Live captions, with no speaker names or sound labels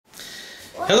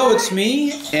Hello, it's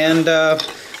me, and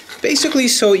basically,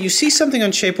 so you see something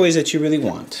on Shapeways that you really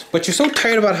want, but you're so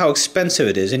tired about how expensive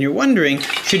it is, and you're wondering,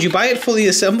 should you buy it fully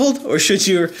assembled, or should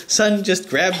your son just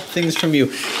grab things from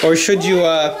you, or should you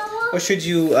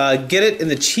get it in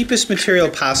the cheapest material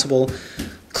possible,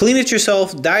 clean it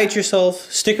yourself, dye it yourself,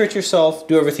 sticker it yourself,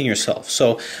 do everything yourself.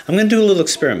 So I'm going to do a little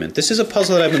experiment. This is a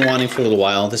puzzle that I've been wanting for a little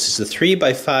while. This is the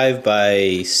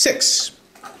 3x5x6.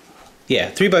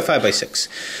 Yeah, 3x5x6.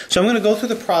 So I'm going to go through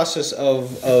the process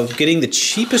of getting the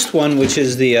cheapest one, which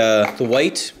is the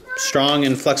white, strong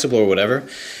and flexible or whatever.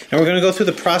 And we're going to go through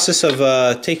the process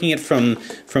of taking it from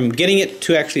getting it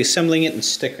to actually assembling it and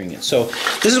stickering it. So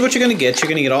this is what you're going to get. You're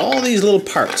going to get all these little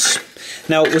parts.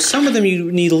 Now, with some of them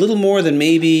you need a little more than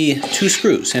maybe 2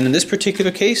 screws. And in this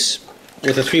particular case,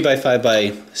 with a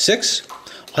 3x5x6,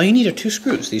 all you need are 2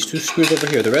 screws. These 2 screws over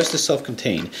here. The rest is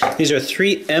self-contained. These are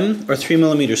 3M or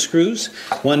 3mm screws.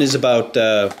 One is about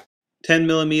 10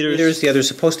 millimeters. The other is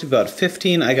supposed to be about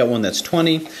 15. I got one that's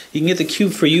 20. You can get the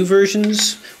Cube for You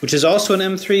versions, which is also an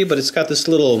M3, but it's got this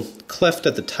little cleft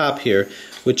at the top here,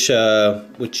 which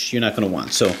you're not going to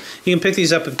want. So you can pick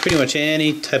these up in pretty much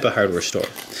any type of hardware store.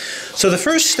 So the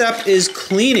first step is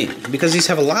cleaning, because these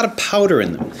have a lot of powder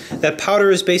in them. That powder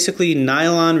is basically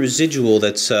nylon residual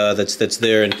that's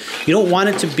there, and you don't want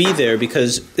it to be there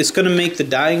because it's going to make the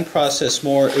dyeing process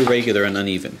more irregular and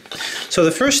uneven. So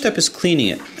the first step is cleaning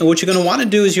it. And what you're going to want to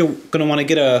do is you're going to want to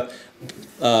get a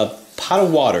pot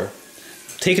of water,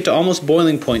 take it to almost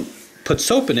boiling point, put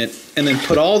soap in it, and then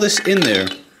put all this in there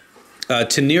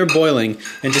to near boiling,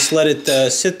 and just let it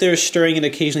sit there, stirring it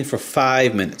occasionally for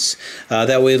 5 minutes.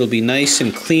 That way it'll be nice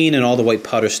and clean, and all the white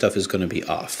powder stuff is going to be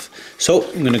off. So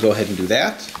I'm going to go ahead and do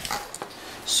that.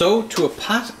 So to a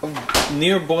pot of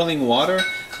near boiling water,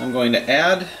 I'm going to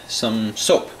add some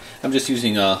soap. I'm just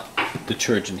using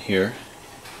detergent here,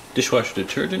 dishwasher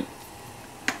detergent.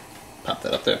 Pop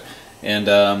that up there,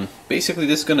 and basically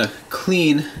this is going to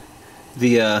clean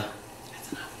the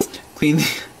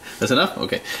That's enough?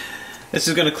 Okay. This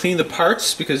is going to clean the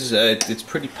parts because it's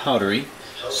pretty powdery.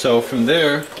 So from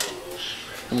there,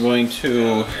 I'm going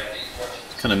to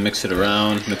kind of mix it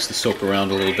around, mix the soap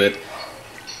around a little bit.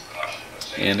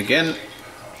 And again,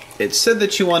 it said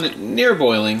that you want it near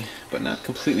boiling, but not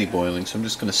completely boiling. So I'm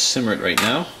just going to simmer it right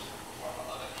now.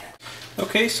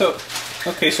 Okay, so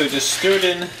just stirred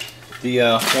in the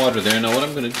water there. Now what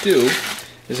I'm going to do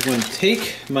is I'm going to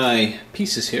take my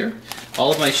pieces here,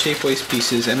 all of my Shapeways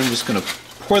pieces, and I'm just going to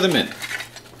pour them in.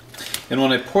 And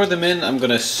when I pour them in, I'm going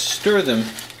to stir them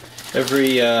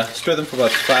stir them for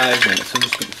about 5 minutes. I'm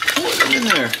just going to pour them in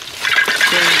there,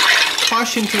 stirring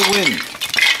caution to the wind.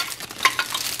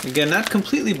 Again, not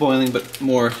completely boiling, but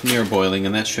more near boiling,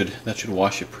 and that should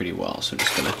wash it pretty well. So I'm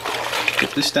just going to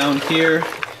put this down here.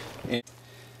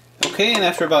 Okay, and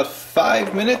after about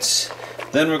 5 minutes,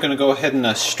 then we're going to go ahead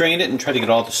and strain it and try to get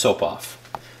all the soap off.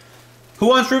 Who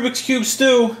wants Rubik's Cube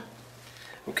stew?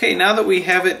 Okay, now that we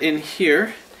have it in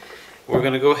here, we're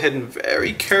going to go ahead and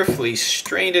very carefully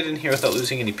strain it in here without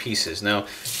losing any pieces. Now,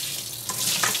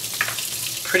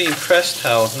 pretty impressed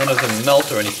how none of them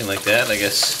melt or anything like that. I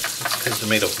guess it's because they're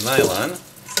made of nylon.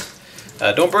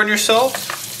 Don't burn yourself.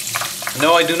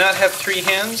 No, I do not have 3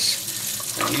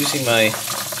 hands. I'm using my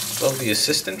lovely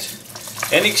assistant.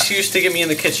 Any excuse to get me in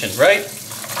the kitchen, right?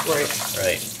 Right.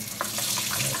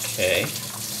 Okay.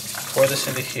 Pour this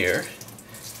into here.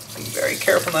 Be very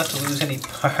careful not to lose any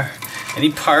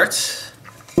parts.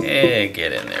 Hey,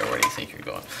 get in there. Where do you think you're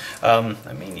going?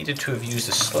 I may needed to have used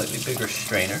a slightly bigger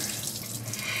strainer.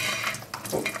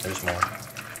 Oh, there's more.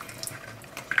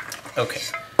 Okay.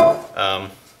 Well,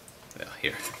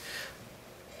 here.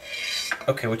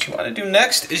 Okay, what you want to do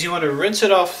next is you want to rinse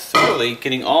it off thoroughly,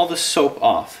 getting all the soap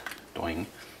off. Doing. I'm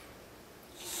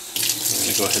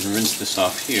going to go ahead and rinse this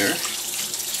off here.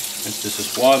 Rinse this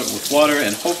with water,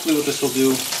 and hopefully what this will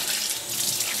do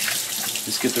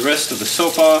is get the rest of the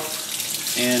soap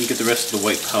off and get the rest of the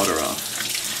white powder off.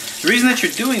 The reason that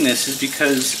you're doing this is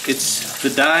because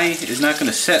the dye is not going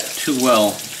to set too well.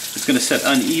 It's going to set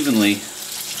unevenly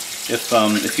if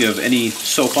you have any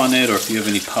soap on it or if you have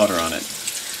any powder on it.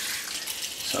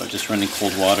 So just running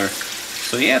cold water.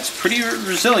 So yeah, it's pretty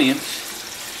resilient.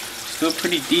 Still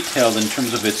pretty detailed in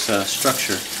terms of its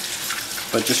structure.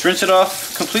 But just rinse it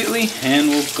off completely and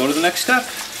we'll go to the next step.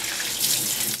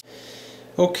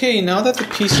 Okay, now that the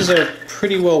pieces are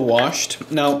pretty well washed,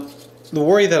 now the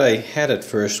worry that I had at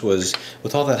first was,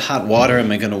 with all that hot water,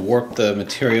 am I going to warp the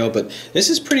material? But this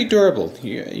is pretty durable.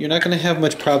 You're not going to have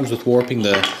much problems with warping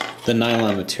the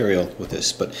nylon material with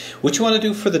this. But what you want to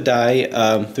do for the dye,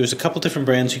 there's a couple different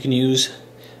brands you can use.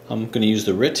 I'm going to use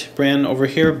the RIT brand over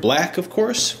here, black of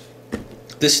course.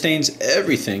 This stains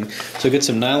everything, so get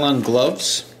some nylon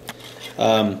gloves.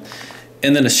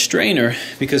 And then a strainer,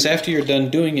 because after you're done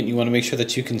doing it, you want to make sure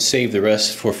that you can save the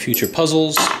rest for future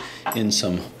puzzles in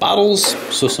some bottles.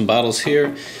 So some bottles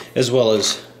here, as well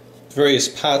as various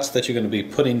pots that you're going to be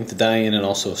putting the dye in and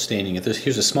also staining it.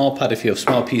 Here's a small pot if you have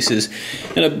small pieces,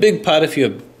 and a big pot if you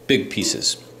have big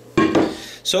pieces.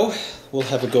 So we'll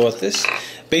have a go at this.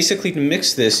 Basically, to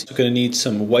mix this, you're going to need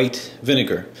some white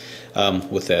vinegar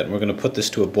with that. And we're going to put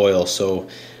this to a boil, so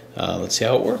let's see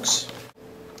how it works.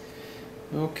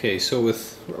 Okay, so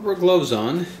with rubber gloves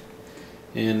on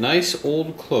and nice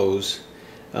old clothes,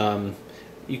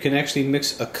 you can actually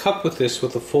mix a cup with this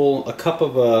with a cup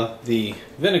of the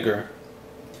vinegar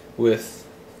with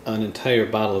an entire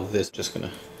bottle of this. Just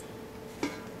gonna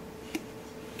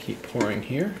keep pouring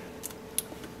here.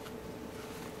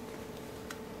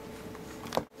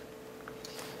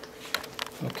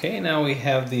 Okay, now we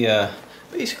have the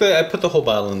basically, I put the whole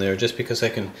bottle in there just because I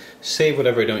can save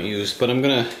whatever I don't use, but I'm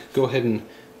going to go ahead and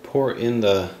pour in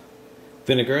the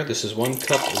vinegar. This is 1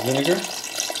 cup of vinegar.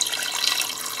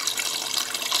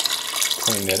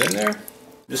 Pouring that in there.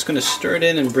 I'm just going to stir it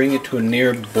in and bring it to a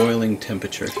near boiling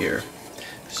temperature here.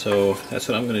 So that's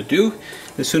what I'm going to do.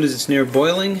 As soon as it's near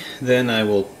boiling, then I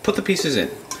will put the pieces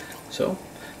in. So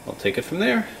I'll take it from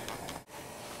there.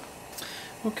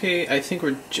 Okay, I think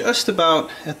we're just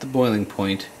about at the boiling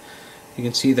point. You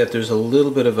can see that there's a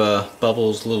little bit of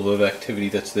bubbles, a little bit of activity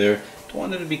that's there. Don't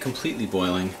want it to be completely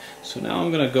boiling. So now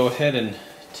I'm going to go ahead and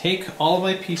take all of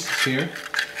my pieces here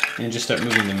and just start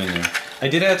moving them in there. I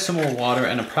did add some more water,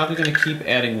 and I'm probably going to keep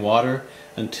adding water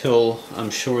until I'm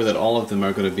sure that all of them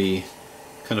are going to be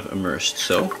kind of immersed.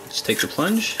 So let's take the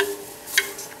plunge,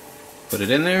 put it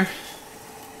in there,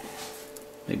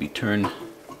 maybe turn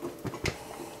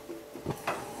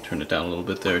it down a little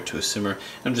bit there to a simmer.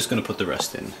 I'm just going to put the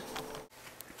rest in.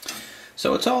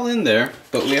 So it's all in there,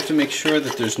 but we have to make sure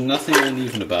that there's nothing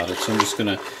uneven about it. So I'm just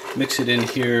going to mix it in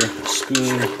here, a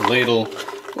spoon, ladle,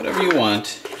 whatever you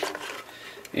want.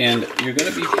 And you're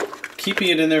going to be keeping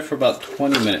it in there for about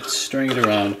 20 minutes, stirring it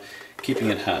around, keeping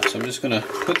it hot. So I'm just going to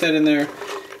put that in there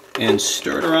and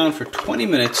stir it around for 20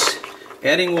 minutes.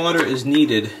 Adding water is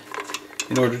needed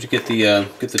in order to get the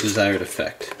desired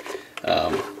effect.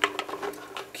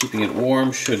 Keeping it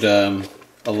warm should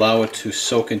allow it to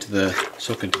soak into the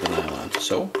nylon.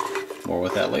 So more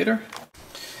with that later.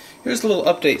 Here's a little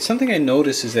update. Something I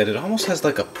noticed is that it almost has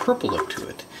like a purple look to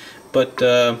it. But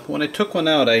when I took one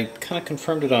out, I kind of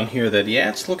confirmed it on here that yeah,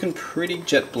 it's looking pretty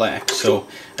jet black. So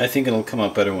I think it'll come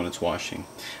out better when it's washing.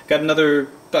 Got another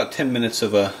about 10 minutes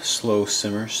of a slow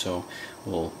simmer, so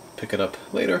we'll pick it up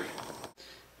later.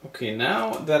 Okay,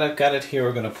 now that I've got it here,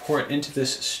 we're going to pour it into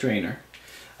this strainer.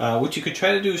 What you could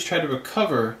try to do is try to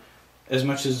recover as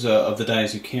much as of the dye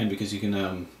as you can, because you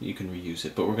can reuse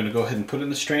it. But we're going to go ahead and put it in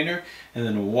the strainer and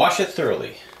then wash it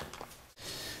thoroughly.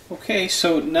 Okay,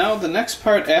 so now the next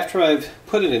part after I've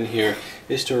put it in here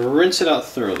is to rinse it out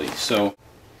thoroughly. So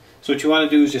what you want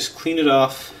to do is just clean it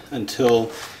off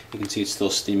until you can see it's still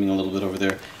steaming a little bit over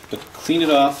there. But clean it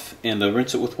off and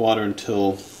rinse it with water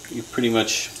until you pretty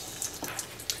much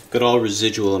got all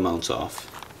residual amounts off.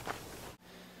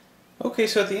 Okay,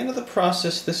 so at the end of the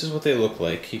process, this is what they look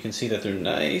like. You can see that they're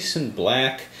nice and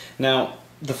black. Now,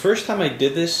 the first time I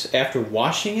did this, after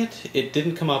washing it, it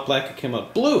didn't come out black, it came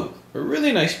out blue. A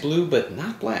really nice blue, but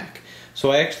not black.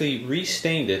 So I actually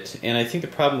re-stained it, and I think the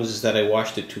problem was that I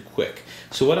washed it too quick.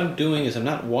 So what I'm doing is I'm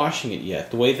not washing it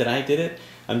yet. The way that I did it,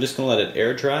 I'm just going to let it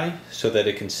air dry so that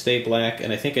it can stay black,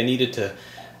 and I think I needed to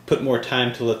put more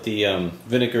time to let the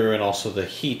vinegar and also the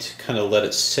heat kind of let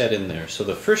it set in there. So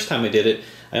the first time I did it,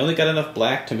 I only got enough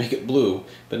black to make it blue,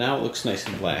 but now it looks nice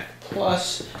and black.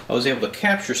 Plus, I was able to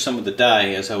capture some of the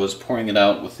dye as I was pouring it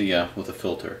out with the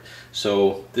filter.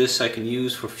 So this I can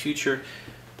use for future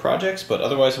projects, but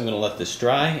otherwise I'm going to let this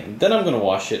dry, and then I'm going to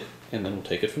wash it, and then we'll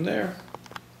take it from there.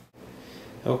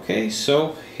 Okay,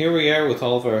 so here we are with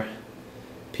all of our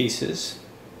pieces.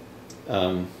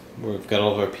 We've got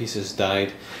all of our pieces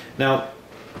dyed. Now,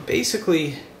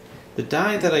 basically, the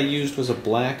dye that I used was a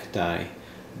black dye,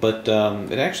 but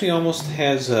it actually almost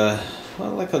has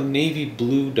like a navy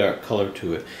blue dark color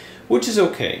to it, which is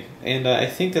okay. And I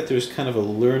think that there's kind of a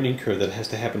learning curve that has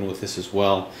to happen with this as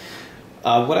well.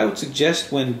 What I would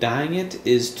suggest when dyeing it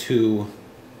is to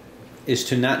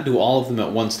not do all of them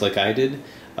at once like I did.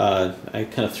 I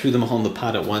kind of threw them all in the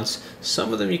pot at once.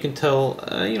 Some of them you can tell,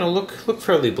 look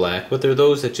fairly black, but there are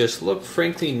those that just look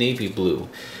frankly navy blue.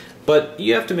 But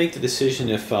you have to make the decision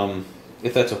if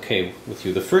that's okay with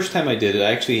you. The first time I did it,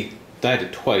 I actually dyed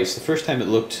it twice. The first time it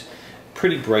looked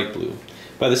pretty bright blue,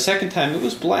 By the second time it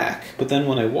was black, but then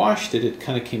when I washed it, it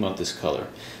kind of came out this color.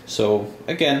 So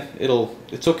again,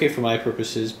 it's okay for my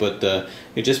purposes, but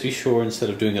you just be sure instead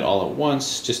of doing it all at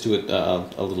once, just do it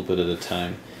a little bit at a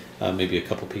time, maybe a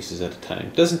couple pieces at a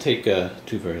time. Doesn't take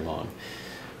too very long.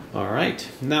 All right.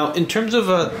 Now, in terms of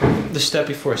the step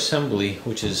before assembly,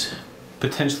 which is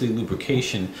potentially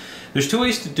lubrication, there's two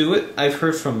ways to do it. I've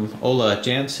heard from Ola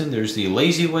Jansen. There's the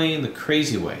lazy way and the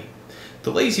crazy way.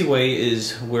 The lazy way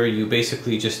is where you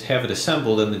basically just have it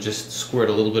assembled and then just squirt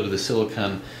a little bit of the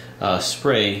silicone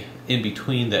spray in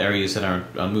between the areas that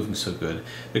aren't moving so good.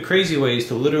 The crazy way is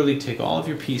to literally take all of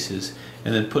your pieces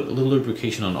and then put a little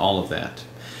lubrication on all of that.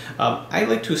 I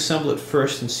like to assemble it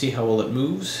first and see how well it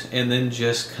moves, and then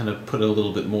just kind of put a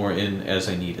little bit more in as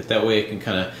I need it. That way I can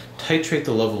kind of titrate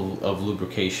the level of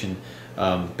lubrication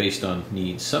based on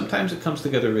needs. Sometimes it comes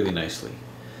together really nicely.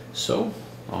 So,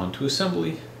 on to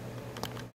assembly.